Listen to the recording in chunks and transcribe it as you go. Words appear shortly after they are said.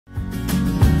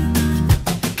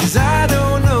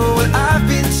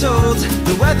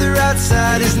weather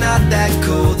outside is not that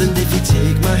cold, and if you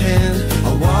take my hand,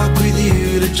 I'll walk with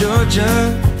you to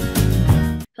Georgia.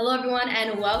 Hello everyone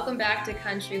and welcome back to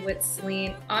Country with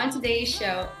Celine. On today's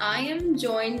show, I am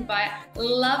joined by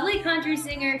lovely country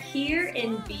singer here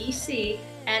in BC,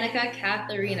 Annika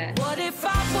Catharina. What if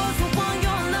I was the one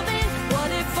you're loving? What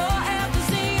if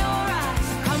forever's in your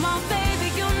eyes? Come on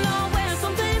baby, you know when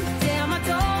something. Damn, I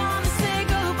don't want to say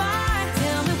goodbye.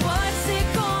 Tell me what's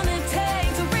it gonna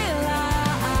take to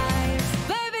realize?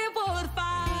 Baby, what if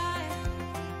I...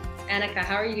 Annika,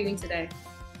 how are you doing today?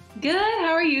 Good.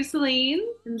 How are you, Celine?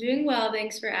 I'm doing well,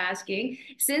 thanks for asking.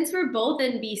 Since we're both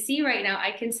in BC right now,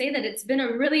 I can say that it's been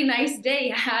a really nice day,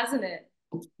 hasn't it?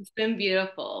 It's been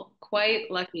beautiful. Quite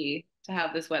lucky to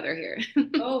have this weather here.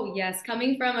 Oh, yes.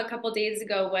 Coming from a couple days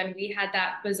ago when we had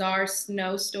that bizarre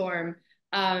snowstorm,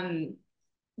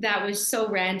 that was so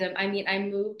random. I mean, I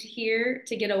moved here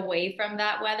to get away from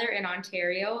that weather in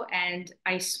Ontario, and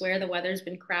I swear the weather's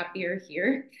been crappier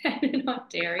here than in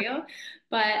Ontario.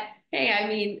 But hey, I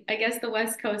mean, I guess the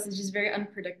West Coast is just very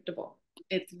unpredictable.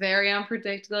 It's very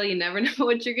unpredictable. You never know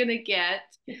what you're gonna get.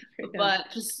 But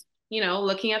just,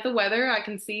 looking at the weather, I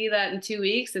can see that in 2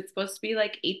 weeks it's supposed to be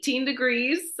like 18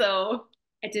 degrees. So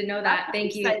I didn't know that.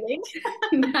 Thank exciting.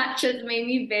 you. That just made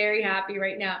me very happy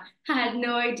right now. I had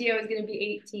no idea it was going to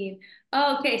be 18.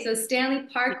 Okay, so Stanley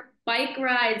Park bike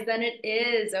rides, then it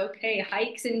is. Okay,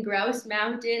 hikes in Grouse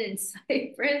Mountain and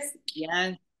Cypress.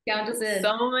 Yes. Count us in.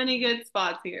 So many good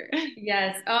spots here.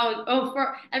 Yes. Oh,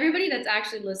 for everybody that's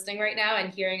actually listening right now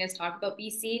and hearing us talk about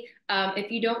BC,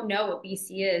 if you don't know what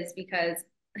BC is, because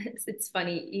it's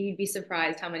funny, you'd be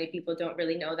surprised how many people don't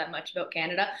really know that much about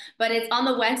Canada, but it's on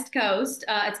the West Coast.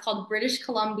 It's called British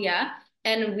Columbia,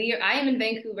 and I am in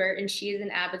Vancouver, and she is in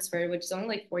Abbotsford, which is only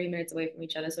like 40 minutes away from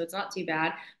each other, so it's not too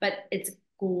bad, but it's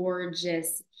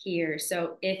gorgeous here.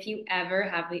 So if you ever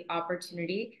have the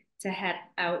opportunity to head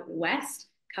out west,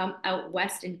 come out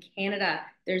west in Canada.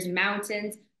 There's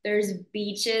mountains, there's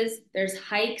beaches, there's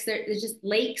hikes, there's just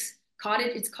lakes,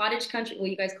 it's cottage country. Well,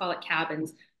 you guys call it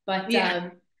cabins, but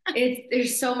Yeah.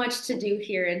 there's so much to do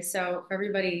here. And so for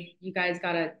everybody, you guys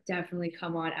gotta definitely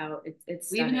come on out.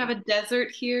 It's We even stunning. have a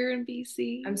desert here in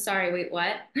BC. I'm sorry, wait,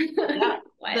 what? Yeah.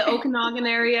 What? The Okanagan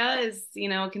area is,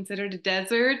 considered a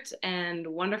desert and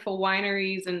wonderful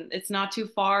wineries, and it's not too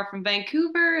far from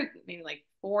Vancouver, maybe like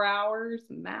 4 hours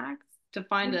max to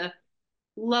find a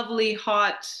lovely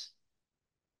hot.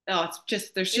 Oh,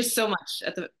 there's just so much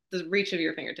at the reach of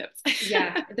your fingertips.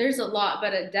 Yeah, there's a lot,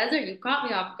 but a desert, you caught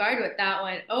me off guard with that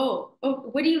one. Oh,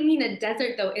 what do you mean a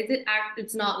desert though?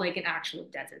 It's not like an actual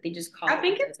desert. They just call I it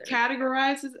think a it's desert.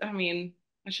 categorized as, I mean,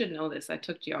 I should know this. I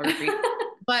took geography.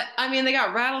 But I mean, they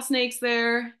got rattlesnakes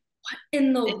there.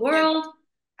 In the world?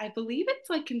 I believe it's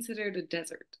like considered a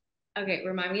desert. Okay,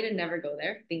 remind me to never go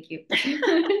there. Thank you.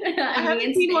 I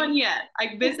haven't seen one yet.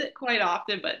 I visit quite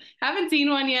often, but haven't seen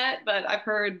one yet. But I've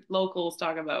heard locals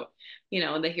talk about,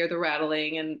 they hear the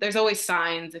rattling, and there's always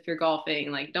signs if you're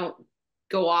golfing, like don't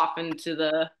go off into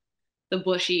the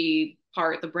bushy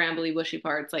part, the brambly bushy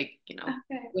parts, like,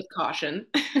 Okay. with caution.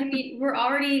 I mean,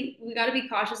 we got to be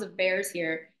cautious of bears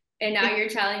here. And now you're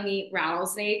telling me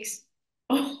rattlesnakes?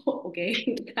 Oh,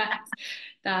 okay.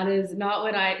 That is not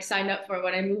what I signed up for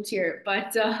when I moved here.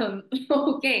 But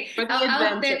okay. For the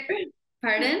Out adventure. there,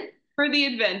 pardon? For the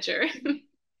adventure.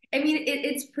 I mean,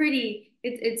 it's pretty.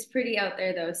 It's pretty out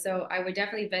there though. So I would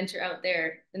definitely venture out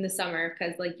there in the summer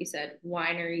because, like you said,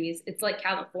 wineries. It's like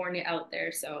California out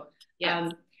there. So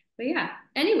Yes. but yeah.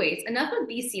 Anyways, enough of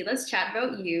BC. Let's chat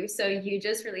about you. So you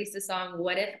just released a song,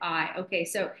 "What If I?" Okay,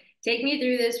 so take me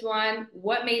through this one.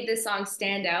 What made this song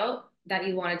stand out that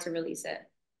you wanted to release it?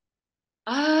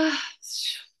 Uh,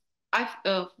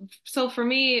 so for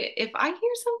me, if I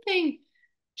hear something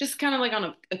just kind of like on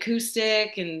a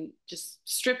acoustic and just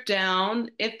stripped down,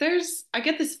 I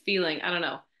get this feeling, I don't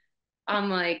know. I'm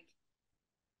like,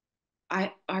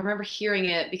 I remember hearing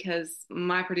it because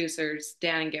my producers,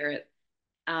 Dan and Garrett,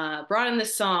 brought in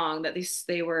this song that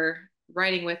they were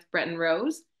writing with Brett and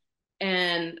Rose.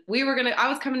 And I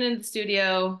was coming into the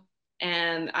studio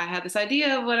and I had this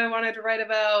idea of what I wanted to write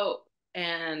about.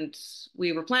 And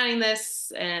we were planning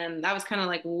this, and that was kind of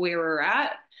like where we were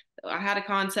at. I had a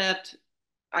concept.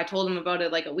 I told them about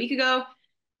it like a week ago.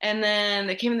 And then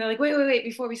they came and they're like, wait,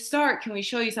 before we start, can we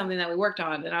show you something that we worked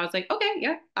on? And I was like, okay,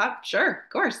 yeah, sure, of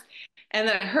course. And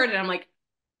then I heard it, I'm like,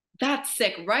 that's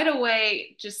sick. Right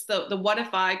away, just the What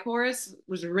If I chorus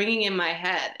was ringing in my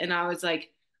head. And I was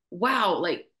like, wow,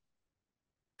 like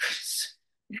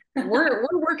we're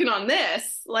working on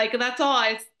this. Like that's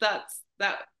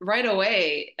that right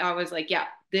away. I was like, yeah,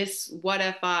 this What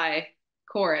If I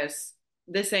chorus,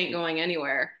 this ain't going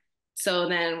anywhere. So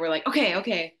then we're like,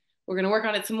 okay, we're gonna work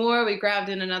on it some more. We grabbed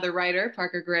in another writer,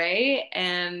 Parker Gray,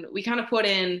 and we kind of put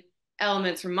in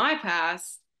elements from my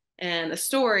past and a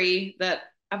story that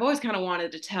I've always kind of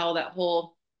wanted to tell, that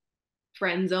whole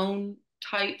friend zone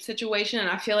type situation. And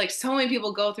I feel like so many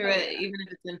people go through Oh it, yeah. even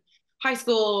if it's in high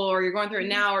school or you're going through it Mhm.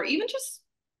 now, or even just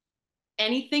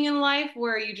anything in life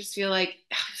where you just feel like,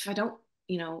 if I don't,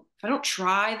 if I don't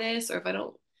try this, or if I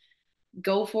don't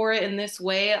go for it in this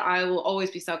way, I will always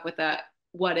be stuck with that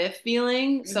what if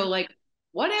feeling. So Mhm. like,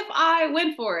 what if I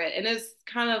went for it? And it's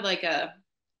kind of like a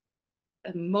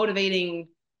motivating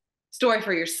story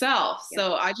for yourself. Yeah.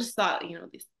 So I just thought,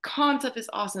 this concept is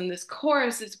awesome. This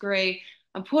chorus is great.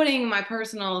 I'm putting my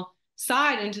personal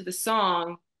side into the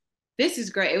song. This is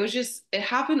great. It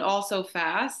happened all so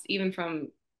fast, even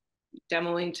from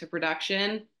demoing to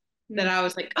production, that Mhm. I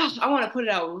was like, oh, I want to put it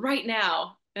out right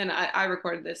now. And I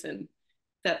recorded this in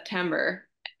September.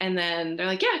 And then they're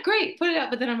like, yeah, great, put it out.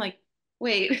 But then I'm like,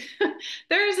 wait,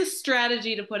 there is a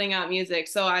strategy to putting out music.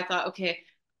 So I thought, okay,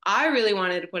 I really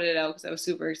wanted to put it out because I was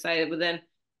super excited. But then,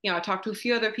 I talked to a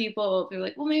few other people. They're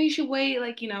like, well, maybe you should wait.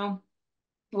 Like,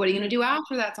 what are you going to Mhm. do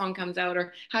after that song comes out?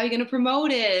 Or how are you going to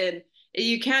promote it?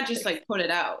 You can't just There's, like put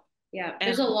it out. yeah, And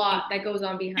there's a lot that goes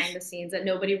on behind the scenes that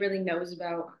nobody really knows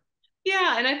about.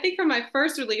 yeah, and I think for my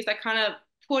first release, I kind of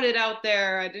put it out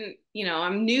there. I didn't,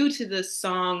 I'm new to the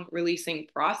song releasing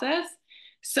process.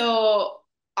 So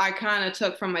I kind of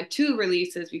took from my two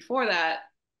releases before that,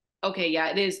 okay, yeah,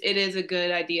 it is a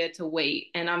good idea to wait.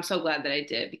 And I'm so glad that I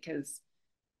did, because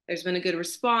there's been a good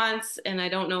response. And I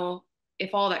don't know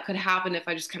if all that could happen if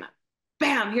I just kind of,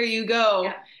 bam, here you go,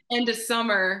 Yeah. end of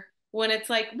summer, when it's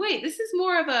like, wait, this is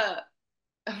more of a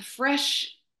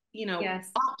fresh,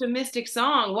 Yes. optimistic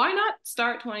song. Why not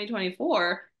start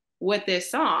 2024 with this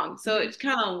song? So Mhm. it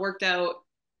kind of worked out,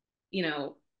 you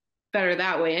know, better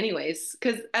that way, anyways.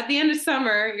 Because at the end of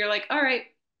summer, you're like, all right,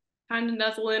 time to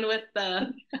nuzzle in with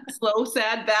the slow,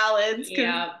 sad ballads. Because,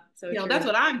 Yeah, so that's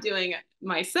true. what I'm doing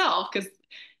myself. Because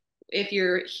if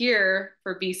you're here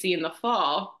for BC in the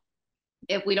fall,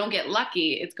 if we don't get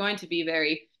lucky, it's going to be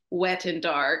very wet and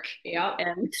dark. Yep,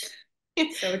 And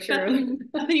so true.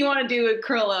 nothing you want to do is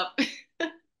curl up and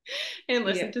Yeah,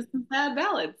 listen to some sad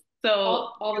ballads.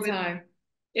 So all the time.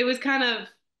 it was kind of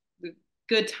a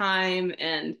good time,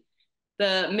 and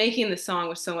the making the song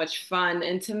was so much fun.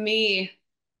 And to me,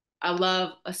 I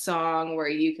love a song where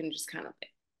you can just kind of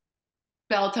like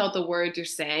belt out the words you're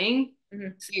saying.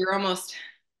 Mhm. So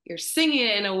you're singing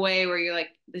it in a way where you're like,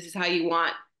 this is how you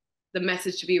want the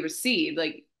message to be received,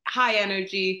 like high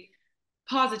energy,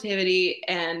 positivity.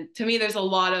 And to me, there's a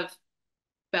lot of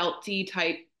belty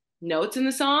type notes in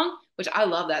the song, which I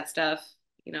love that stuff.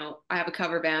 I have a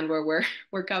cover band where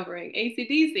we're covering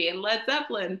AC/DC and Led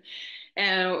Zeppelin,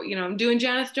 and I'm doing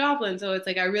Janis Joplin. So it's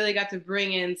like I really got to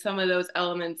bring in some of those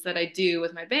elements that I do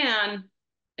with my band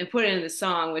and put it in the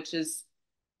song, which is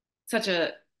such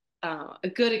a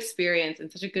good experience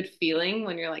and such a good feeling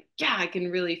when you're like, yeah, I can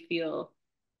really feel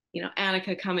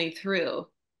Annika coming through,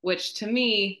 which to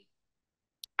me,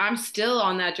 I'm still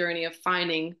on that journey of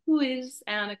finding who is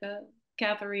Annika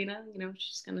Catharina.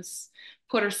 She's gonna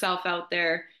put herself out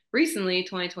there recently,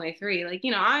 2023. Like,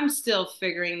 I'm still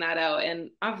figuring that out,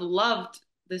 and I've loved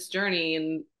this journey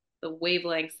and the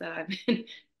wavelengths that I've been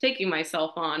taking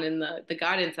myself on, and the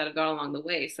guidance that I've got along the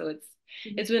way. So Mhm.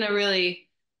 it's been a really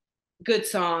good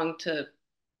song to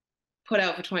put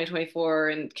out for 2024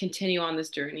 and continue on this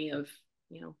journey of,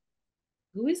 you know,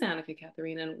 who is Annika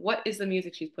Catharina and what is the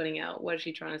music she's putting out? What is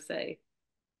she trying to say?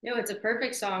 No, it's a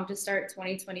perfect song to start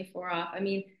 2024 off. I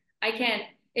mean, I can't,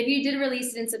 if you did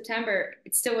release it in September,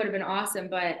 it still would have been awesome.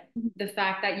 But the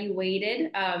fact that you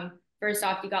waited, first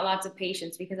off, you got lots of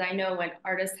patience because I know when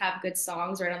artists have good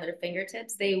songs right on their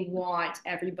fingertips, they want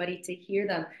everybody to hear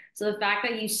them. So the fact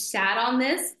that you sat on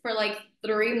this for like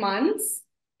 3 months,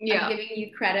 I'm Yeah. giving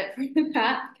you credit for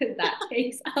that because that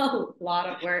takes a lot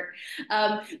of work.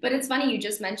 But it's funny, you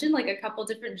just mentioned like a couple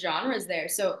different genres there.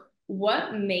 So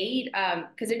what made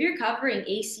because if you're covering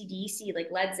AC/DC like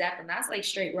Led Zeppelin, that's like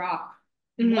straight rock.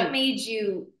 What Mhm. made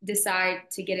you decide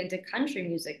to get into country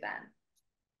music then?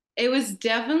 It was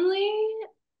definitely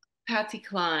Patsy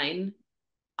Cline.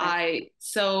 Okay.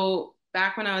 So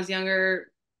back when I was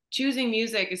younger, choosing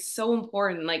music is so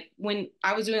important. Like when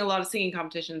I was doing a lot of singing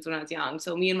competitions when I was young.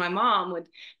 So me and my mom would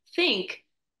think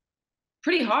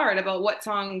pretty hard about what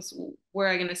songs were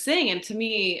I going to sing. And to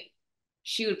me,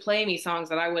 she would play me songs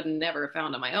that I would never have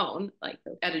found on my own, like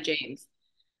Etta James,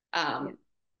 Yeah. um,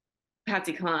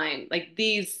 Patsy Cline, like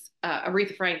these,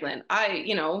 Aretha Franklin. I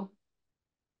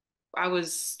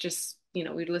was just,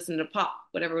 we'd listen to pop,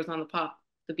 whatever was on the pop,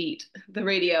 the beat, the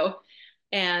radio.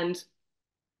 And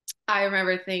I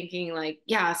remember thinking like,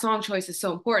 yeah, song choice is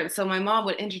so important. So my mom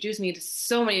would introduce me to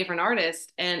so many different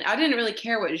artists, and I didn't really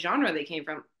care what genre they came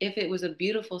from. If it was a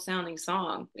beautiful sounding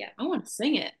song, Yeah. I want to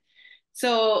sing it.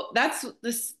 So that's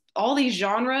this, all these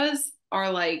genres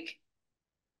are like,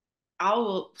 I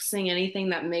will sing anything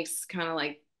that makes kind of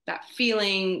like that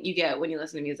feeling you get when you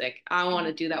listen to music. I want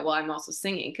to do that while I'm also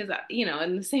singing because, you know, at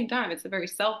the same time, it's a very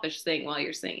selfish thing while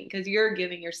you're singing because you're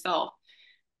giving yourself,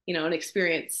 you know, an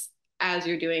experience as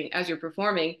you're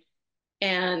performing.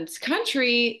 And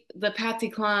country, the Patsy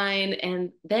Cline,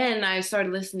 and then I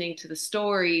started listening to the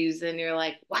stories, and you're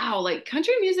like, wow, like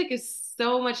country music is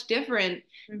so much different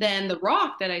Mhm. than the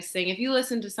rock that I sing. If you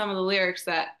listen to some of the lyrics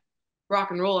that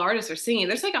rock and roll artists are singing,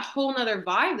 there's like a whole nother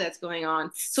vibe that's going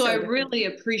on. So I So different. really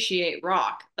appreciate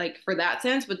rock, like for that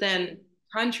sense. But then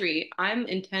country, I'm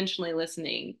intentionally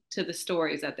listening to the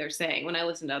stories that they're saying when I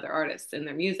listen to other artists and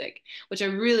their music, which I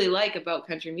really like about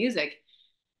country music.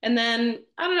 And then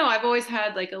I don't know, I've always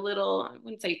had like a little, I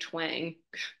wouldn't say twang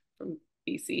from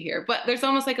BC here, but there's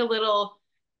almost like a little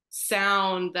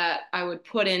sound that I would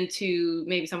put into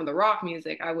maybe some of the rock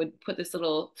music. I would put this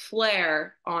little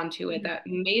flair onto it Mhm. that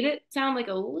made it sound like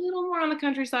a little more on the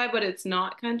countryside, but it's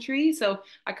not country. So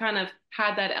I kind of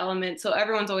had that element. So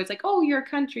everyone's always like, "Oh, you're a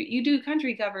country, you do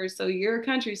country covers, so you're a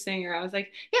country singer." I was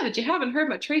like, "Yeah, but you haven't heard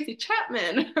my Tracy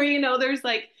Chapman." Or, you know, there's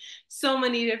like so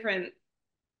many different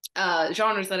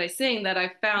genres that I sing that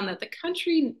I found that the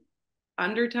country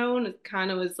undertone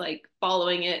kind of was like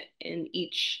following it in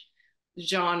each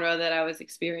genre that I was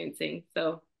experiencing.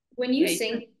 So when you yeah.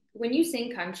 sing when you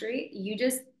sing country, you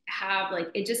just have like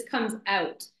it just comes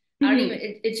out. I don't even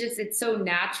Mhm. it's just it's so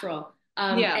natural.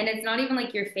 Yeah. And it's not even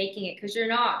like you're faking it because you're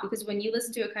not, because when you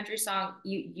listen to a country song,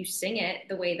 you sing it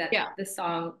the way that Yeah. the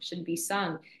song should be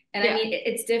sung. And I Yeah. mean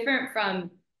it's different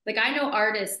from like I know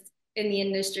artists in the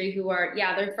industry who are,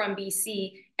 yeah, they're from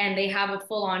BC and they have a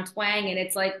full on twang and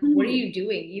it's like, what are Mhm. you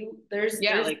doing? You there's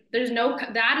Yeah. there's Like, there's no,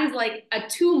 that is like a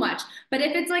too much. But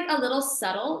if it's like a little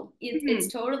subtle, it's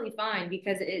mhm. totally fine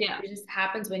because Yeah. it just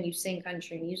happens when you sing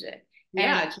country music.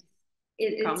 Yeah. And It just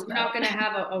it's comes you're not out. gonna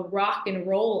have a rock and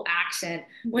roll accent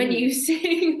when Mhm. you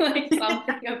sing like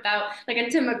something about like a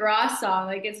Tim McGraw song.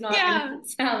 Like it's not gonna Yeah.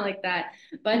 sound like that.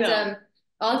 But No.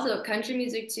 also country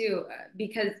music too,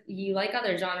 because you like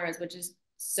other genres, which is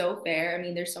so fair. I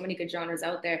mean, there's so many good genres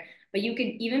out there. But you could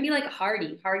even be like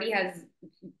Hardy. Hardy has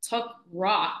took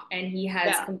rock and he has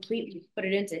Yeah. completely put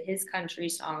it into his country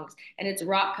songs, and it's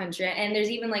rock country. And there's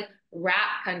even like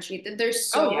rap country.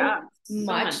 There's Oh so yeah. So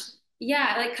much. much.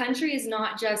 Yeah, like country is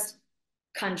not just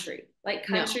country. Like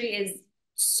No. country is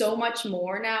so much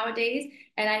more nowadays.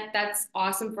 And that's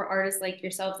awesome for artists like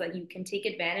yourselves that you can take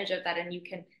advantage of that and you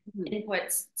can Mhm.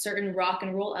 input certain rock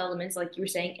and roll elements, like you were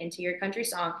saying, into your country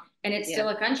song. And it's Yeah. still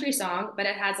a country song, but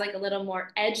it has like a little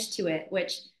more edge to it,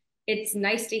 which it's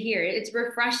nice to hear. It's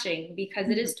refreshing because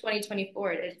it Mhm. is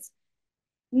 2024. It's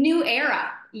new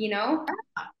era, you know?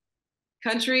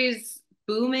 Country's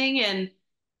booming, and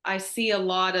I see a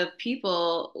lot of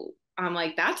people, I'm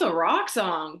like, that's a rock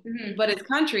song, Mm-hmm. but it's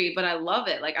country, but I love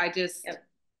it. Like Yep.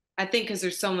 I think because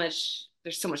there's so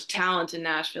much talent in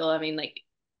Nashville. I mean, like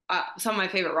some of my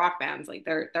favorite rock bands, like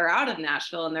they're out of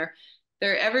Nashville, and they're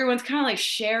everyone's kind of like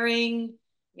sharing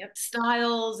Yep.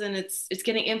 styles, and it's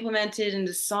getting implemented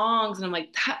into songs, and I'm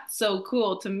like, that's so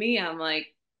cool. To me, I'm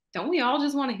like, don't we all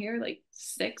just want to hear like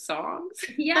six songs?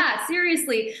 Yeah,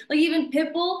 seriously. Like even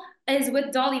Pitbull is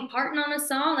with Dolly Parton on a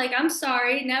song. Like I'm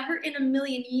sorry, never in a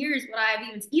million years would I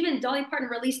have even Dolly Parton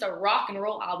released a rock and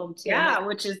roll album too. I'm like, Yeah,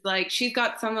 which is like she's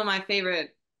got some of my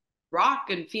favorite rock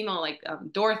and female, like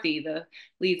Dorothy, the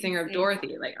lead singer of insane.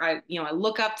 Dorothy. Like I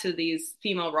look up to these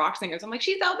female rock singers. I'm like,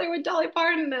 she's out there with Dolly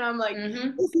Parton, and I'm like,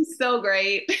 Mm-hmm. this is so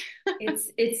great.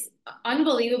 It's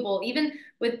unbelievable. Even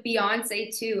with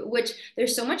Beyonce too, which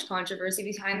there's so much controversy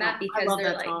behind that I because love they're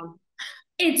that like, song.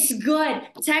 it's good.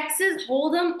 Texas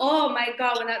Hold'em. Oh my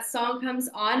God, when that song comes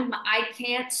on, I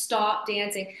can't stop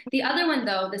dancing. The other one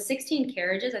though, the 16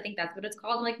 Carriages, I think that's what it's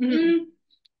called. I'm like, Mhm.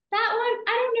 that one,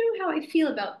 I don't know how I feel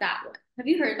about that one. Have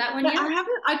you heard that one Yeah, I yet?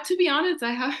 haven't. To be honest,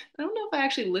 I don't know if I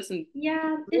actually listened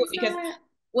Yeah, through it it's because not.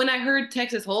 when I heard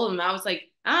Texas Hold'em, I was like,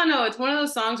 I don't know. It's one of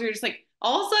those songs where you're just like,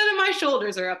 all of a sudden my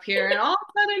shoulders are up here, and all of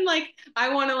a sudden like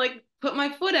I want to like put my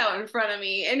foot out in front of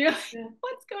me, and you're like, Yeah.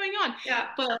 what's going on? Yeah.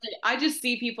 But like, I just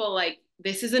see people like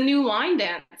this is a new line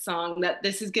dance song that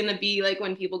this is gonna be like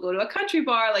when people go to a country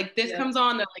bar, like this Yeah. comes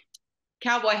on, they're like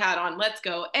cowboy hat on, let's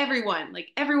go, everyone, like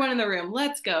everyone in the room,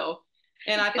 let's go.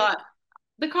 And I It's thought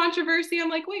the controversy, I'm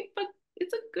like, wait, but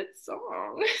it's a good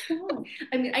song. song.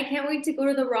 I mean, I can't wait to go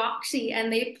to the Roxy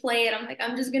and they play it. I'm like,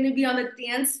 I'm just gonna be on the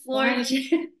dance floor, Right.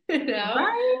 you know?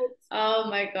 Right. Oh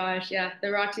my gosh, yeah,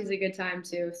 the Roxy's a good time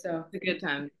too. So It's a good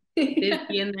time. Busy yeah.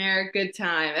 in there, good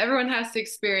time. Everyone has to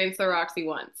experience the Roxy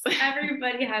once.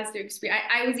 Everybody has to experience.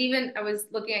 I was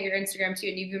looking at your Instagram too,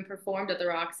 and you even performed at the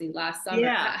Roxy last summer.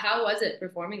 Yeah. How was it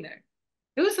performing there?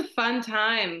 It was a fun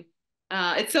time.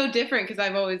 It's so different because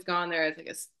I've always gone there as like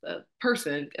a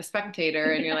person, a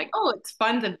spectator, and you're like, oh, it's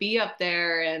fun to be up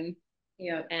there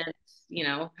Yeah, and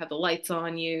have the lights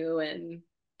on you and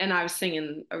I was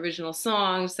singing original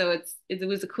songs, so it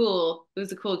was a cool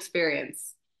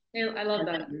experience. I love And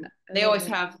that. then I they love always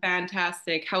that. have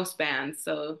fantastic house bands,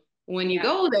 so when you Yeah.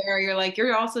 go there, you're like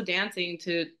you're also dancing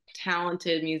to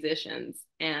talented musicians,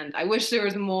 and I wish there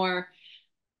was more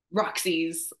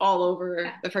Roxy's all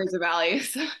over the Fraser Valley.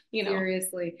 So,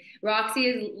 Seriously. Roxy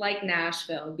is like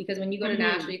Nashville because when you go to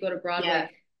Nashville, Mhm. you go to Yeah, Broadway,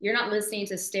 you're not listening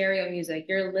to stereo music.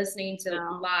 You're listening to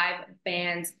no, live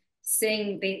bands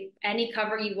sing. Any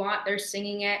cover you want, they're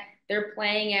singing it, they're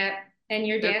playing it, and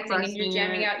you're they're dancing and you're crushing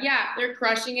jamming it. out. Yeah, they're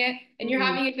crushing it and you're Mhm.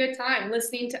 having a good time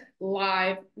listening to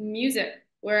live music.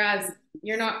 Whereas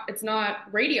it's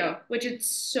not radio, which is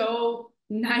so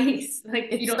nice. Like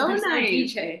It's so there's no nice.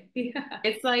 DJ. Yeah.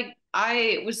 It's like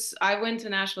I went to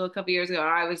Nashville a couple years ago and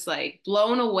I was like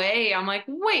blown away. I'm like,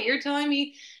 wait, you're telling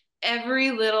me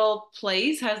every little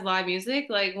place has live music?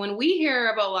 Like when we hear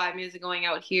about live music going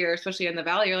out here, especially in the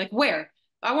valley, you're like, where?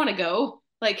 I want to go.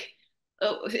 Like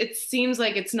it seems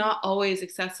like it's not always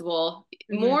accessible.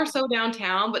 Mhm. More so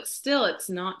downtown, but still it's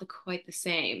not quite the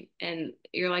same. And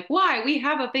you're like, why? We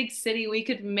have a big city. We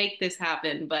could make this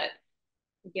happen, but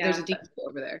there's a Yeah. detour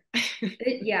over there.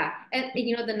 Yeah, and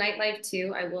the nightlife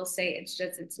too. I will say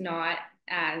it's not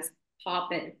as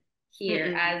poppin' here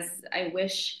Mm-mm. as I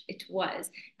wish it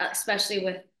was, especially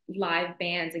with live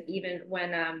bands. Like even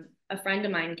when a friend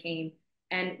of mine came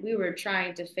and we were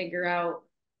trying to figure out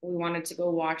we wanted to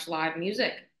go watch live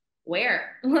music.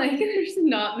 Where? Like there's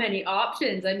not many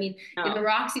options. I mean, the No.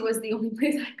 Roxy was the only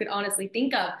place I could honestly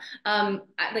think of.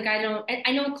 Like I know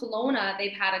Kelowna,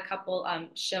 they've had a couple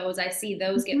shows. I see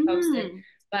those get posted Mhm.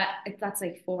 but that's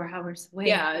like 4 hours away.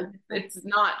 Yeah, it's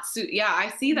not yeah, I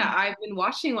see that. I've been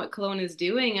watching what Cologne is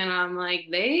doing and I'm like,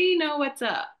 they know what's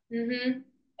up. Mm-hmm.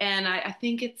 And I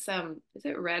think it's is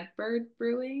it Redbird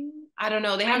Brewing? I don't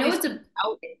know. They I have know these it's a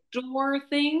outdoor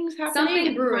things happening something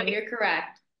and brewing. You're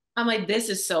correct. I'm like, this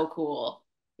is so cool.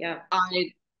 Yeah.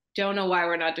 I don't know why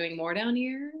we're not doing more down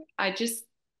here. I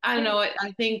don't know.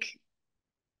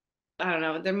 I don't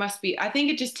know. There must be. I think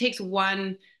it just takes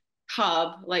one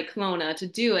hub like Kelowna to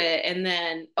do it, and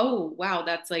then oh wow,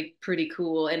 that's like pretty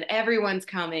cool, and everyone's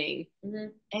coming.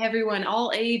 Mm-hmm. Everyone,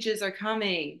 all ages are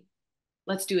coming.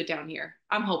 Let's do it down here.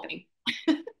 I'm hoping.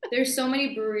 There's so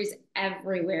many breweries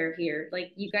everywhere here.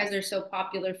 Like you guys Yes. are so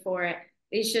popular for it.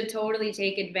 They should totally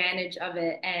take advantage of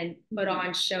it and put Mhm.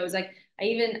 on shows. Like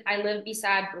I live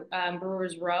beside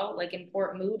Brewers Row, like in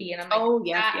Port Moody, and I'm like Oh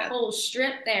yes, that yes. whole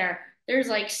strip there. There's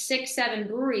like 6, 7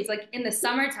 breweries. Like in the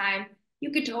summertime,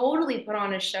 you could totally put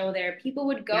on a show there. People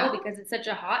would go Yeah. because it's such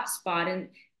a hot spot and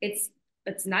it's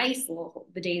it's nice. Well,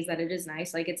 the days that it is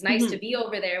nice, like it's nice to Mhm. be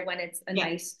over there when it's a Yeah.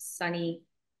 nice sunny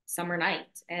summer night,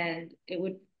 and it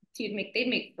would they'd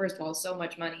make first of all so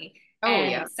much money, Oh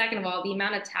yeah. and second of all the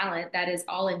amount of talent that is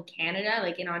all in Canada,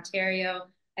 like in Ontario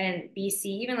and BC,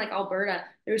 even like Alberta.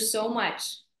 There's so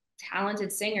much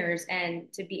talented singers,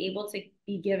 and to be able to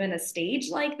be given a stage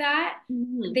like that,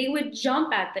 Mhm. they would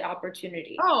jump at the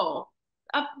opportunity. Oh,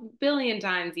 a billion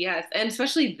times, yes. And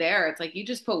especially there, it's like you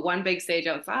just put one big stage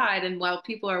outside, and while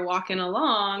people are walking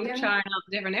along, Yeah. trying out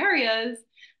the different areas,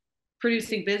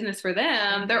 producing business for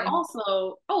them, they're Mm-hmm.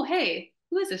 also, oh, hey,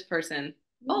 who is this person?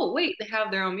 Oh, wait, they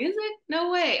have their own music?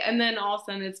 No way. And then all of a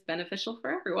sudden it's beneficial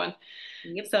for everyone.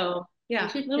 Yep. So, We yeah,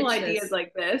 should little pitch ideas this.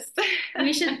 like this.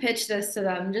 We should pitch this to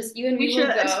them. Just you and We me will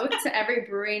should. go to every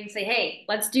brewery and say, "Hey,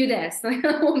 let's do this."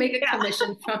 We'll make a Yeah.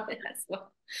 commission from it as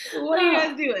well. What are you Oh,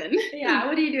 guys doing? yeah.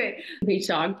 What are you doing? We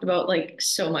talked about like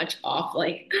so much off,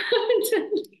 like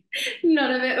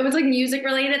none of it. It was like music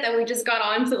related that we just got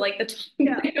on to like the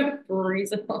Yeah. topic of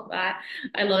breweries and all that.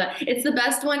 I love it. It's the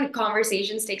best when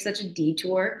conversations take such a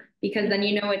detour because then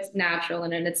you know it's natural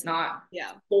and then it's not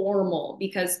Yeah. formal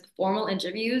because formal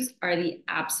interviews are the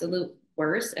absolute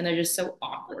worst and they're just so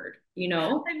awkward, you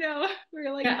know? I know.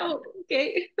 We're like, Yeah. oh,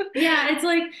 okay. Yeah, it's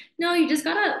like, no, you just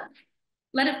gotta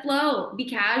let it flow, be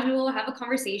casual, have a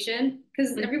conversation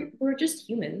because Mhm. we're just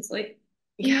humans. Like,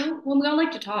 Yeah. well, we all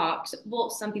like to talk. Well,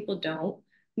 some people don't,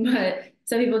 but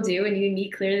some people do, and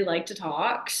you clearly like to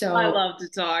talk. I So love to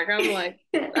talk. I'm like,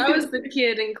 I was the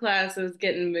kid in class that was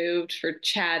getting moved for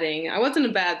chatting. I wasn't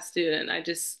a bad student. I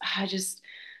just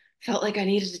felt like I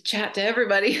needed to chat to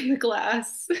everybody in the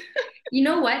class. you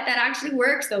know what? That actually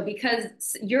works though, because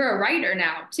you're a writer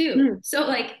now too. Hmm. So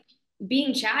like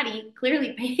being chatty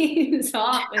clearly pays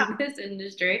off in this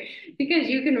industry because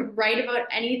you can write about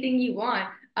anything you want.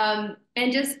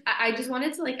 And just I just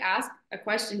wanted to like ask a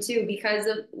question too because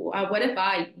of what if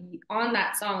I on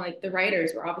that song like the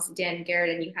writers were obviously Dan and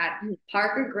Garrett and you had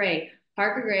Parker Gray.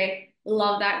 Parker Gray,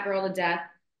 love that girl to death.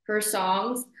 Her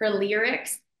songs, her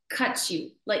lyrics cut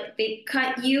you like they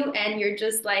cut you and you're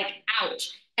just like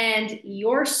ouch and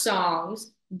your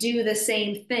songs do the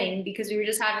same thing because we were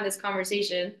just having this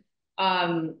conversation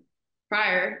um,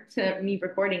 prior to me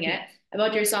recording it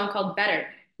about your song called Better.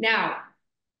 Now,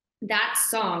 that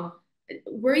song,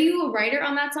 were you a writer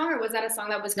on that song or was that a song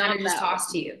that was kind Not of just that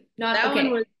tossed to one. you? Not That one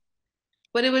okay. was,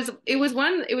 but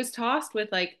it was tossed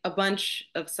with like a bunch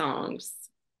of songs.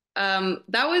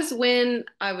 That was when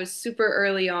I was super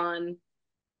early on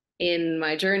in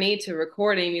my journey to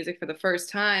recording music for the first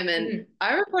time, and Mhm.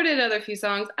 I recorded other few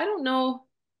songs. I don't know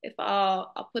if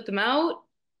I'll put them out.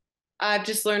 I've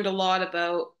just learned a lot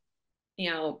about, you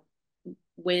know,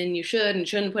 when you should and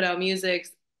shouldn't put out music.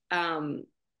 Um,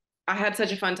 I had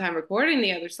such a fun time recording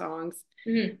the other songs,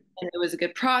 Mhm. and it was a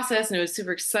good process, and it was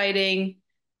super exciting.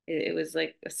 It was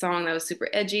like a song that was super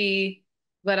edgy,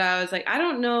 but I was like, I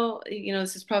don't know,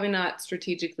 this is probably not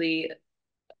strategically,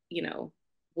 you know,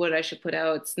 what I should put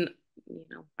out.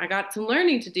 I got some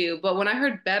learning to do. But when I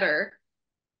heard Better,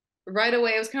 right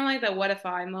away, it was kind of like that what if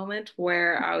I moment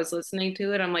where I was listening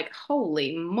to it. I'm like,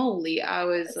 holy moly. I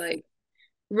was like,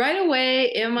 right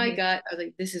away in my Mhm. gut, I was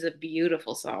like, this is a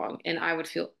beautiful song. And I would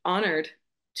feel honored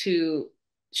to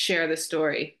share the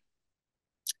story.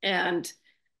 And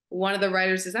one of the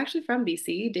writers is actually from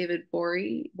BC, David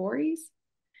Bories.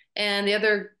 And the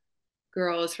other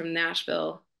girl is from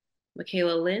Nashville,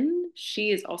 Michaela Lynn.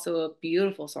 She is also a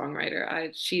beautiful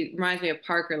songwriter. She reminds me of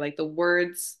Parker, like the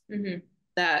words Mhm.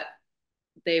 that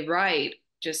they write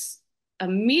just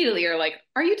immediately are like,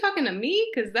 are you talking to me?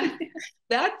 Because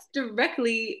that's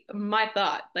directly my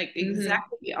thought, like Mhm.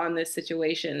 exactly on this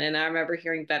situation. And I remember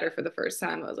hearing Better for the first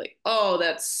time. I was like, oh,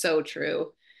 that's so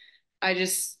true. I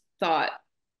just thought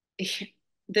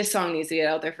this song needs to get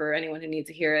out there for anyone who needs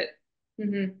to hear it.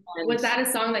 Mhm. Was And that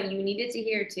a song that you needed to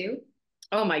hear too?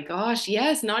 oh my gosh,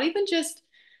 yes, not even just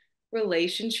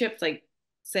relationships, like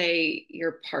say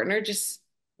your partner, just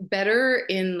better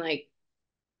in like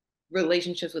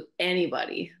relationships with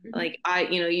anybody. Mhm. Like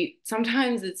you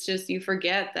sometimes it's just you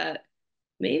forget that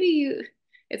maybe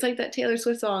it's like that Taylor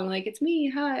Swift song, like it's me,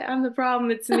 hi, I'm the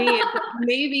problem, it's me. It's like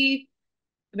maybe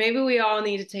we all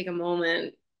need to take a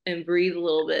moment and breathe a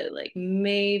little bit. Like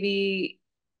maybe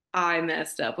I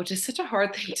messed up, which is such a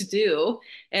hard thing to do.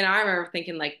 And I remember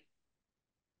thinking like,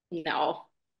 no,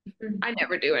 Mhm. I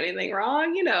never do anything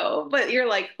wrong, but you're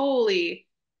like, holy,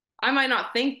 I might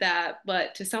not think that,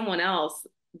 but to someone else,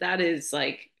 that is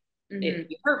like, it could Mhm.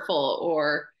 be hurtful,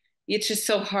 or it's just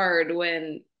so hard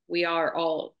when we are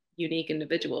all unique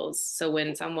individuals. So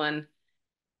when someone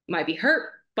might be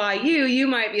hurt by you, you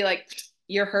might be like,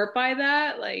 you're hurt by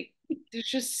that. Like, there's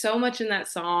just so much in that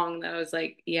song that I was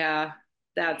like, yeah,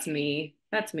 that's me.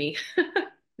 That's me.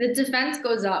 The defense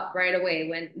goes up right away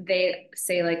when they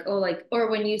say like, oh, like, or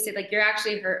when you say like, you're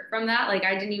actually hurt from that. Like,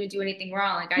 I didn't even do anything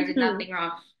wrong. Like, I did nothing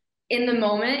wrong. In the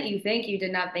moment, you think you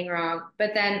did nothing wrong.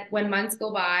 But then when months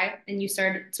go by and you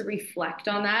start to reflect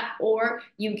on that, or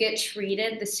you get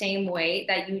treated the same way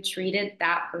that you treated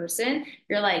that person,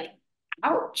 you're like,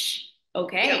 ouch.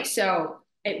 Okay. Yep. So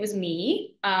it was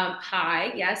me.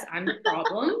 Hi. Yes, I'm the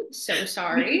problem. So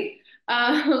sorry.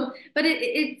 But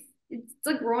it's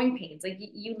like growing pains. Like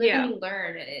you live and Yeah, you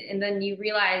learn, and then you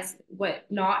realize what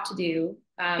not to do.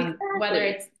 Whether exactly.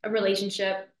 it's a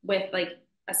relationship with like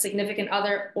a significant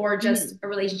other or just Mhm. a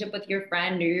relationship with your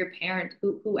friend or your parent,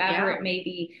 whoever Yeah. it may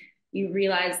be, you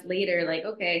realize later, like,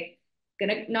 okay,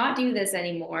 gonna not do this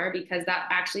anymore because that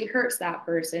actually hurts that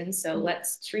person. So Mhm.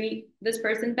 let's treat this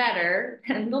person better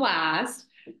than the last.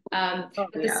 Oh, But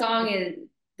yeah.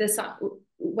 the song,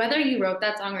 whether you wrote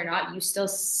that song or not, you still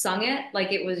sung it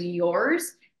like it was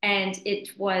yours. And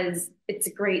it's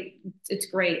great.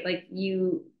 Like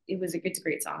it's a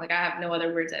great song. Like I have no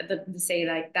other words to say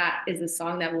like that is a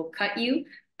song that will cut you.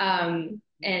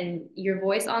 And your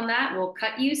voice on that will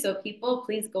cut you. So people,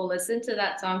 please go listen to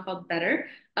that song called Better.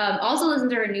 Also listen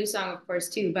to her new song, of course,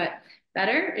 too, but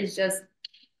Better is just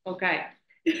okay.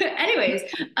 Anyways,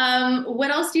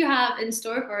 what else do you have in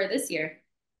store for this year?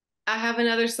 I have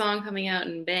another song coming out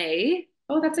in May.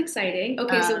 Oh, that's exciting.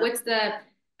 Okay, so Uh, what's the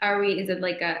are we is it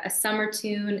like a summer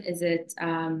tune? Is it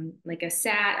like a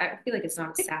sad I feel like it's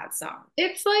not a sad song.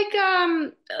 it's like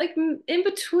in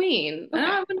between. Okay.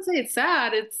 I wouldn't say it's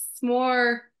sad. It's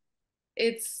more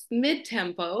it's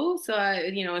mid-tempo, so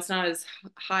it's not as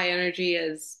high energy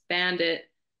as Bandit.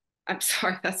 I'm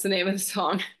sorry, that's the name of the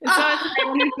song. It's not as high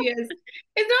energy as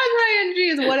it's not as high energy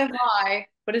as What If I,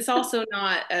 but it's also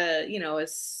not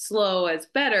as slow as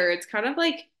Better. It's kind of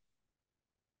like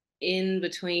in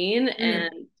between. Mhm.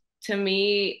 And to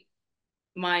me,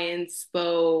 my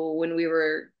inspo when we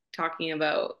were talking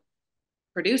about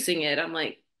producing it, I'm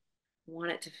like, I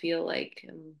want it to feel like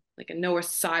a Noah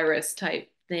Cyrus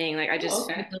type thing. Like I Oh, just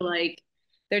feel okay. like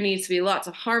there needs to be lots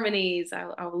of harmonies. I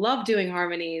love doing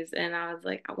harmonies, and I was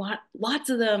like, I want lots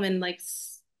of them, and like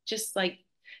just like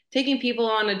taking people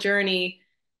on a journey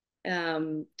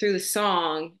through the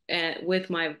song and with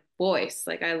my voice.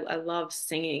 Like I love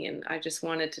singing, and I just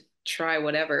wanted to try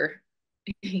whatever,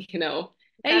 you know.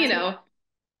 And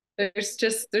That's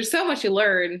there's so much you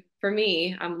learn. For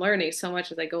me, I'm learning so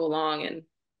much as I go along, and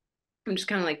I'm just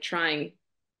kind of like trying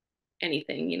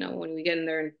anything, when we get in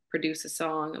there and produce a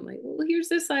song, I'm like, well, here's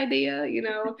this idea,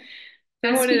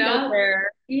 Best throwing it speak out up.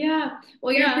 there. Yeah.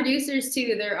 Well, your Yeah. producers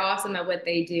too, they're awesome at what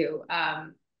they do.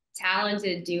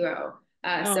 Talented duo.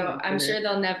 Oh So my I'm goodness. sure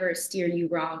they'll never steer you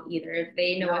wrong either. If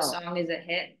they know a No. song is a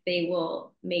hit, they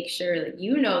will make sure that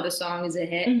you know the song is a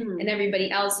hit and Mhm.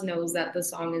 everybody else knows that the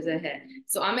song is a hit.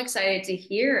 So I'm excited to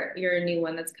hear your new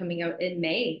one that's coming out in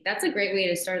May. That's a great way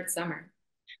to start the summer.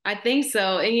 I think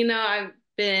so. And I've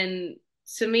been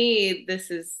to me,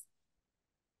 this is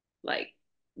like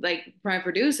my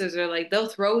producers are like, they'll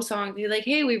throw songs, they're like,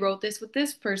 hey, we wrote this with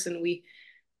this person.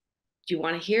 Do you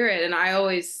want to hear it? And I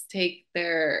always take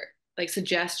their like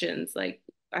suggestions. Like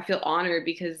I feel honored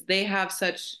because they have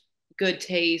such good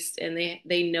taste, and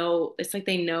they know, it's like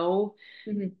they know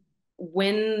Mhm.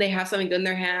 when they have something good in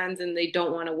their hands and they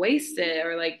don't want to waste it,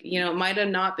 or like, it might have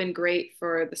not been great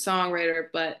for the songwriter,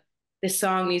 but this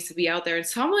song needs to be out there and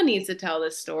someone needs to tell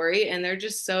this story, and they're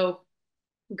just so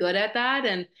good at that.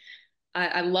 And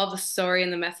I love the story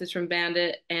and the message from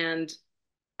Bandit, and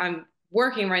I'm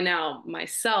working right now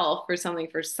myself for something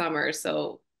for summer.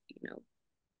 So,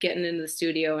 getting into the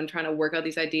studio and trying to work out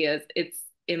these ideas. It's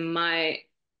in my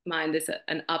mind, it's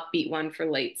an upbeat one for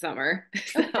late summer.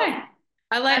 So Okay.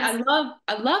 I That's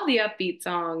love the upbeat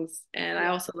songs, and I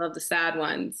yeah. also love the sad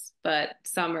ones, but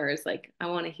summer is like I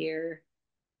want to hear.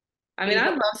 I mean, You I'd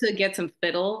get, love to get some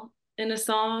fiddle in a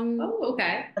song oh,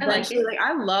 okay. I like eventually. it. Like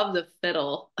I love the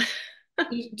fiddle.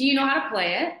 Do you know how to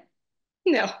play it?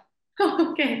 No,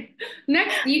 Okay.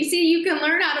 Next, you see, you can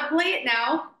learn how to play it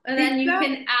now, and think then you so.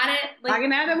 can add it I like,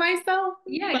 can add it myself,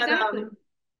 yeah, but exactly.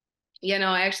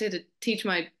 I actually had to teach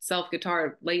myself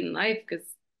guitar late in life because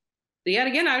yet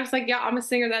again, I was like, yeah, I'm a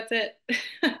singer, that's it.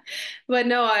 But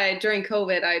no, I during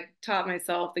COVID, I taught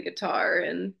myself the guitar,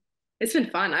 and it's been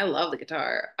fun. I love the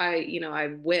guitar. I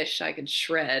wish I could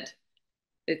shred.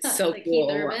 It's Huh, so like Keith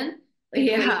cool. Urban, like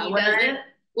the way Yeah, he does it.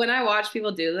 when I watch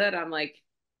people do that, I'm like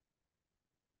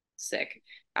sick.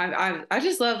 I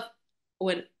just love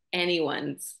when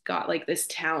anyone's got like this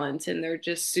talent and they're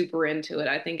just super into it.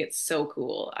 I think it's so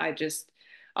cool.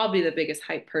 I'll be the biggest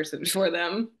hype person for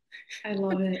them. I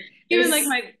love it. Even like There's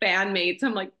my bandmates,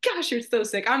 I'm like, gosh, you're so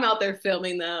sick. I'm out there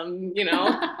filming them.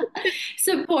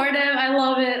 supportive. I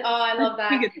love it. Oh, I I love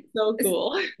think that. it's so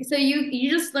cool. So you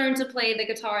just learned to play the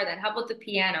guitar then. How about the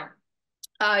piano?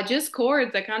 Just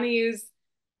chords. I kind of use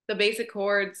the basic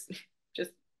chords,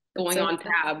 just That's going so on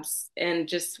fun. tabs, and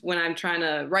just when I'm trying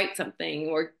to write something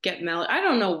or get melody. I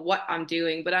don't know what I'm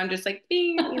doing, but I'm just like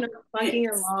being, funking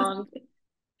It's, along.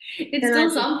 it's And I still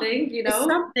just, something, you it's know?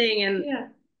 something. And Yeah.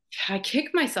 I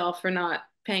kick myself for not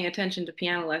paying attention to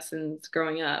piano lessons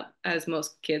growing up, as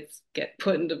most kids get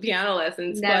put into piano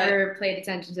lessons. But Never paid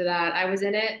attention to that. I was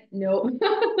in it. Nope.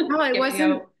 no, it Get me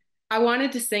wasn't. out. I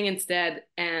wanted to sing instead.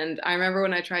 And I remember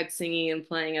when I tried singing and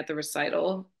playing at the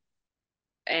recital,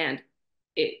 and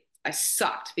I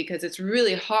sucked because it's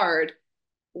really hard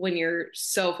when you're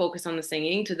so focused on the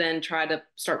singing to then try to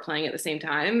start playing at the same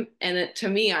time. And to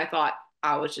me, I thought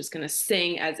I was just going to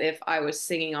sing as if I was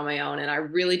singing on my own. And I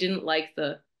really didn't like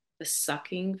the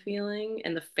sucking feeling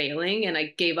and the failing. And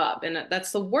I gave up. And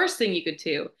that's the worst thing you could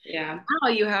do. Yeah. Now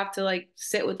you have to like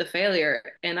sit with the failure.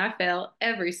 And I fail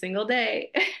every single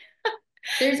day. I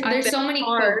There's fail so many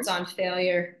quotes hard. on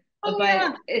failure, Oh, but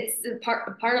yeah. it's a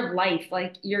part of life.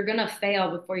 Like you're gonna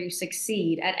fail before you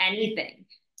succeed at anything.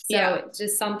 So Yeah. it's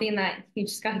just something that you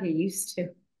just gotta get used to.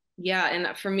 Yeah.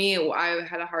 And for me, I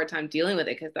had a hard time dealing with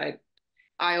it because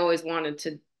I always wanted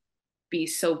to be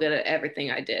so good at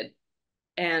everything I did.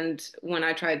 And when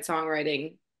I tried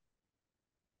songwriting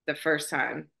the first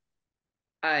time,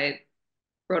 I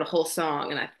wrote a whole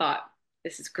song and I thought,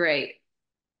 this is great.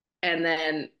 And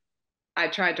then I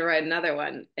tried to write another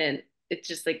one and it's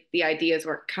just like the ideas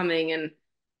weren't coming and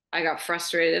I got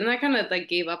frustrated and I kind of like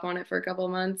gave up on it for a couple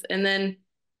of months and then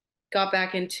got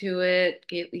back into it.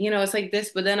 It's like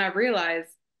this, but then I realized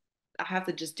I have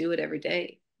to just do it every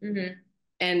day. Hmm.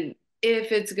 And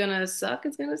if it's gonna suck,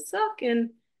 it's gonna suck.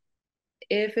 And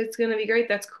if it's gonna be great,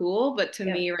 that's cool. But to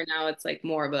Yeah. me right now, it's like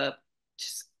more of a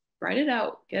just write it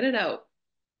out, get it out.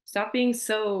 Stop being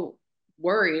so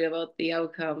worried about the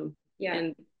outcome. Yeah.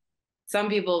 And some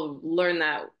people learn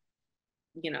that,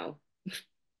 you know,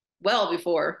 well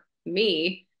before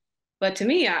me. But to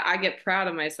me, I get proud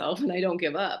of myself and I don't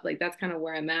give up. Like that's kind of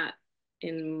where I'm at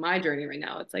in my journey right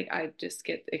now. It's like I just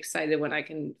get excited when I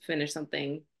can finish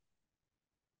something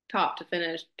top to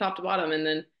finish, top to bottom. And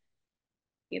then,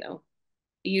 you know,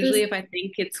 usually This, if I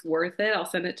think it's worth it, I'll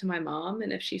send it to my mom.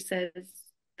 And if she says,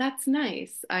 that's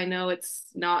nice, I know it's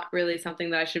not really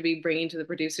something that I should be bringing to the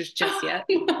producers just yet.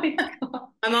 oh my God.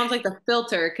 My mom's like the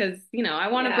filter because, I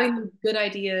want to Yeah. bring good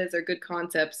ideas or good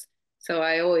concepts. So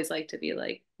I always like to be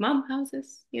like, Mom, how's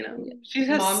this? She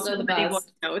has Moms are so the many voice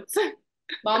best. notes.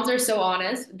 Moms are so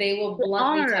honest. They will They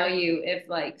bluntly tell are. you if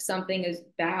like something is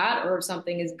bad or if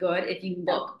something is good. If you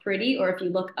Yeah. look pretty or if you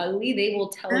look ugly, they will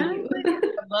tell you. Exactly.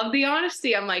 I love the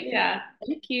honesty. I'm like, Yeah.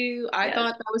 thank you. I Yes.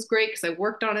 thought that was great because I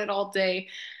worked on it all day.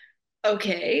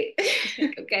 Okay.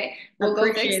 Like, okay, we'll go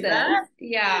fix Appreciate this. that.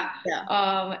 Yeah.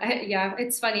 Yeah. Yeah,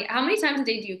 it's funny. How many times a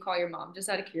day do you call your mom? Just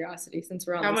out of curiosity, since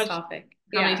we're on How this much, topic.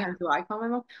 how many Yeah. times do I call my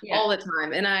mom? Yeah. All the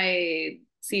time. And I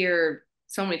see her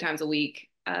so many times a week.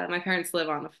 My parents live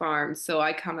on a farm, so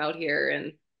I come out here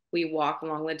and we walk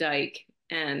along the dike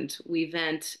and we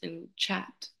vent and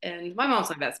chat. And my mom's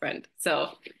my best friend. So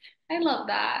I love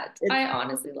that. it's, I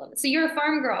honestly love it. So you're a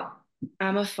farm girl.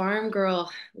 I'm a farm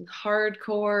girl,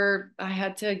 hardcore. I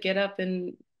had to get up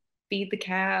and feed the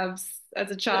calves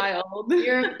as a child.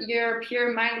 You're a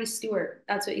pure Miley Stewart.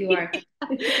 That's what you are.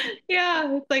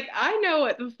 Yeah, it's like I know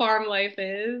what the farm life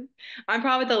is. I'm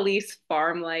probably the least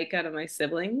farm-like out of my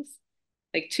siblings.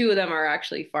 Like two of them are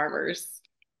actually farmers,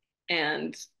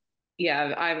 and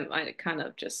yeah, I kind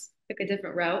of just Took a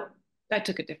different route. I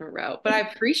took a different route, but I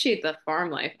appreciate the farm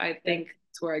life. I Yeah. think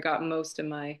it's where I got most of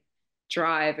my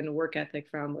drive and work ethic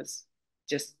from was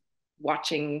just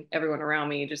watching everyone around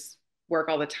me just work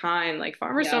all the time. Like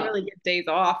farmers don't Yeah. really get days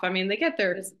off. I mean, they get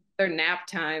their There's, their nap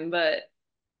time, but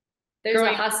there's a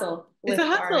growing hustle it's a with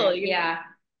hustle, farming. Yeah.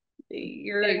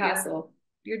 you're Big you're hustle.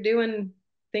 you're doing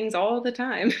things all the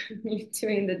time. You're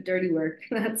doing the dirty work.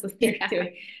 That's what they're Yeah.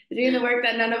 doing. They're doing the work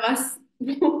that none of us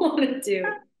want to do.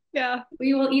 Yeah.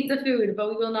 We will eat the food, but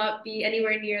we will not be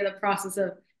anywhere near the process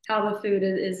of how the food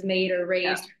is made or Yeah.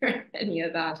 raised or any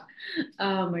of that.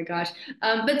 Oh my gosh.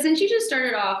 But since you just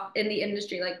started off in the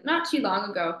industry, like not too long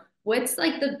ago, what's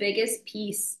like the biggest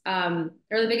piece or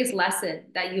the biggest lesson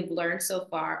that you've learned so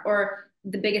far, or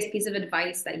the biggest piece of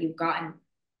advice that you've gotten?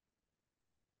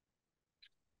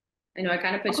 I know I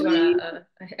kind of put you on Probably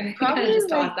I kind of probably just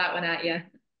like tossed that one at you.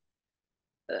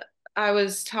 uh, I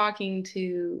was talking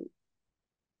to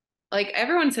like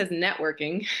everyone says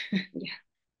networking. Yeah.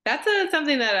 That's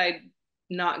something that I'm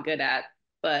not good at.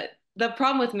 But the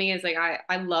problem with me is like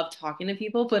I love talking to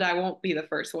people, but I won't be the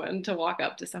first one to walk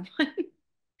up to someone,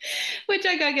 which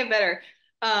I gotta get better.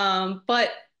 But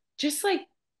just like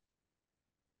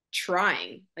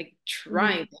trying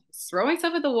Mhm. things, throwing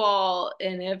stuff at the wall,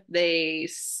 and if they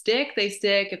stick, they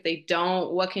stick. If they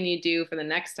don't, what can you do for the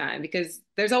next time? Because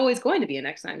there's always going to be a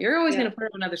next time. You're always going Yeah. to put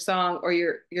out another song, or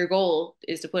your goal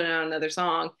is to put out another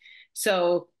song.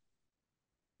 So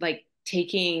like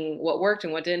taking what worked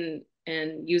and what didn't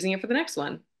and using it for the next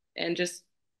one and just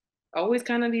always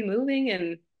kind of be moving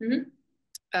and Mhm.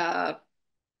 uh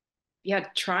yeah,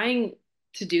 trying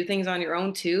to do things on your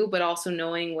own too, but also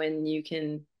knowing when you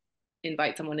can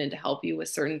invite someone in to help you with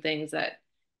certain things that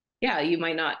yeah, you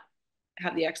might not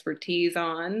have the expertise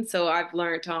on. So I've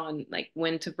learned on like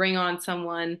when to bring on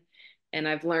someone and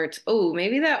I've learned, oh,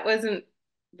 maybe that wasn't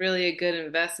really a good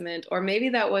investment or maybe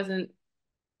that wasn't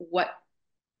what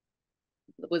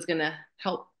was gonna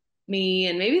help me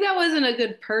and maybe that wasn't a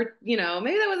good maybe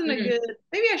that wasn't a Mhm. good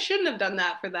maybe I shouldn't have done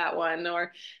that for that one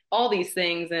or all these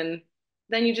things and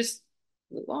then you just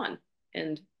move on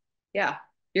and yeah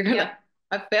you're gonna Yep.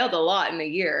 I've failed a lot in a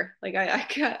year like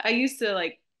I used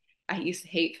to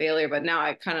hate failure but now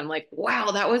I kind of like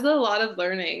wow that was a lot of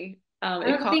learning I it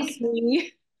don't cost think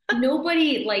me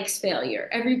nobody likes failure.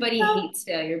 Everybody no hates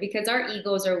failure because our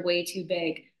egos are way too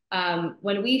big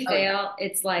When we Oh yeah. fail,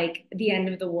 it's like the end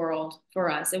of the world for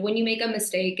us. And when you make a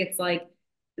mistake, it's like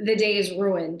the day is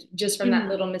ruined just from that Mhm.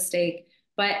 little mistake.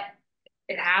 But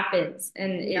it happens,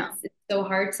 and Yeah. it's so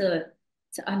hard to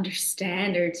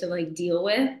understand or to like deal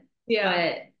with. Yeah.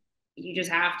 But you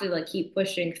just have to like keep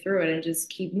pushing through it and just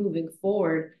keep moving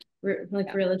forward. Like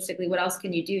Yeah. realistically, what else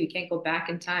can you do? You can't go back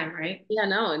in time, right? Yeah,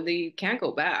 no, and you can't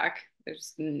go back.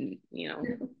 There's, no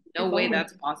If way only.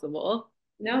 that's possible.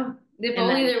 No, if And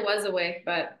only then, there was a way,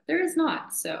 but there is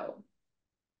not. So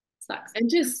sucks. and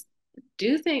just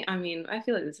do think, I mean, I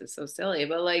feel like this is so silly,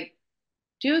 but like,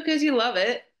 do it because you love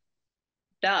it.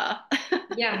 Duh.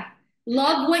 Yeah.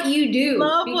 Love what you do.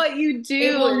 Love what you It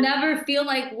do. will never feel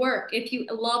like work if you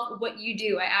love what you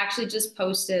do. I actually just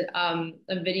posted a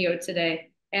video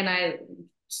today and I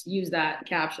used that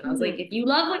caption. I was like, Mhm. if you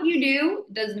love what you do,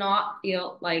 it does not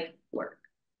feel like work.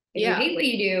 If you Yeah. hate what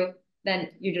you do,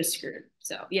 then you're just screwed.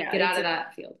 So Yeah. get out of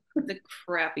that field. It's a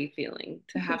crappy feeling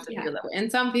to have to Yeah. feel that way.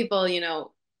 And some people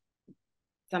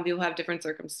have different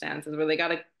circumstances where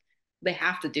they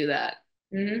have to do that.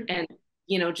 Hmm. And,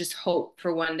 just hope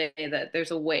for one day that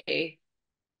there's a way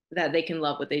that they can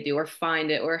love what they do or find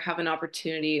it or have an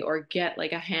opportunity or get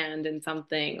like a hand in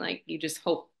something. Like you just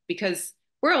hope because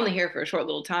we're only here for a short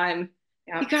little time.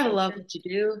 You Yeah, gotta so love true. what you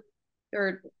do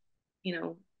or,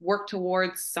 work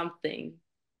towards something.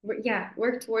 Yeah,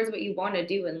 work towards what you want to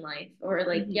do in life, or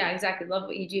like, Mhm. yeah, exactly, love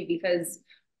what you do, because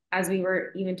as we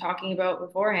were even talking about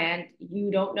beforehand, you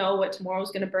don't know what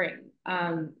tomorrow's going to bring.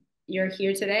 You're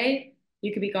here today,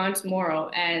 you could be gone tomorrow,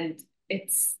 and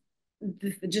it's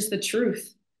just the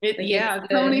truth. Like it's Yeah,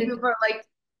 so many the people are like,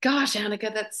 gosh,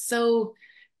 Annika, that's so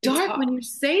it's dark hard. when you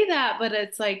say that, but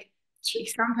it's like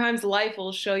sometimes life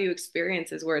will show you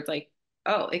experiences where it's like,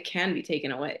 oh, it can be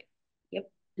taken away. Yep.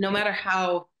 No Yep. matter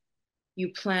how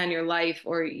you plan your life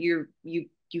or you've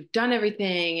done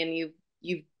everything and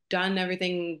you've done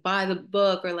everything by the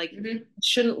book or like Hmm. it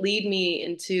shouldn't lead me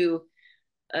into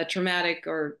a traumatic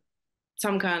or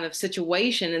some kind of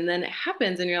situation and then it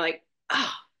happens and you're like,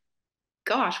 oh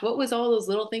gosh, what was all those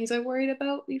little things I worried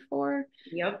about before?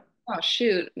 Yep. Oh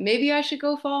shoot, maybe I should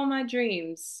go follow my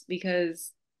dreams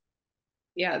because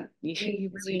yeah, you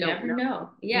really You don't never know. know.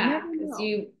 You Yeah, never because know.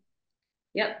 you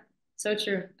Yep, so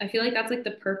true. I feel like that's like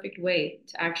the perfect way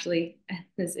to actually end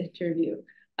this interview.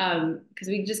 Because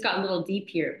we just got a little deep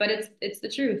here, but it's the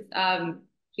truth.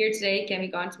 Here today can be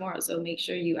gone tomorrow. So make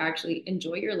sure you actually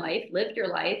enjoy your life, live your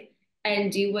life,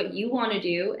 and do what you want to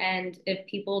do. And if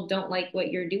people don't like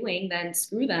what you're doing, then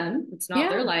screw them. It's not Yeah,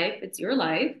 their life, it's your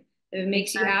life. If it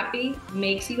makes you exactly. happy,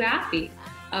 makes you happy.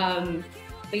 Um,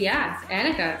 but yeah,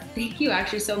 Annika, thank you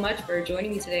actually so much for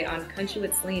joining me today on Country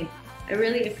with Celine. I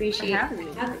really For appreciate having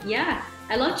me. yeah,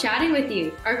 I love chatting with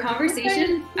you. Our Okay,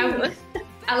 conversation, too.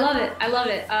 I love it. I love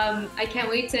it. I can't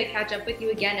wait to catch up with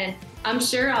you again. And I'm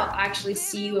sure I'll actually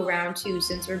see you around too,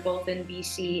 since we're both in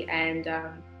BC. And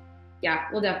yeah,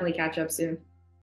 we'll definitely catch up soon.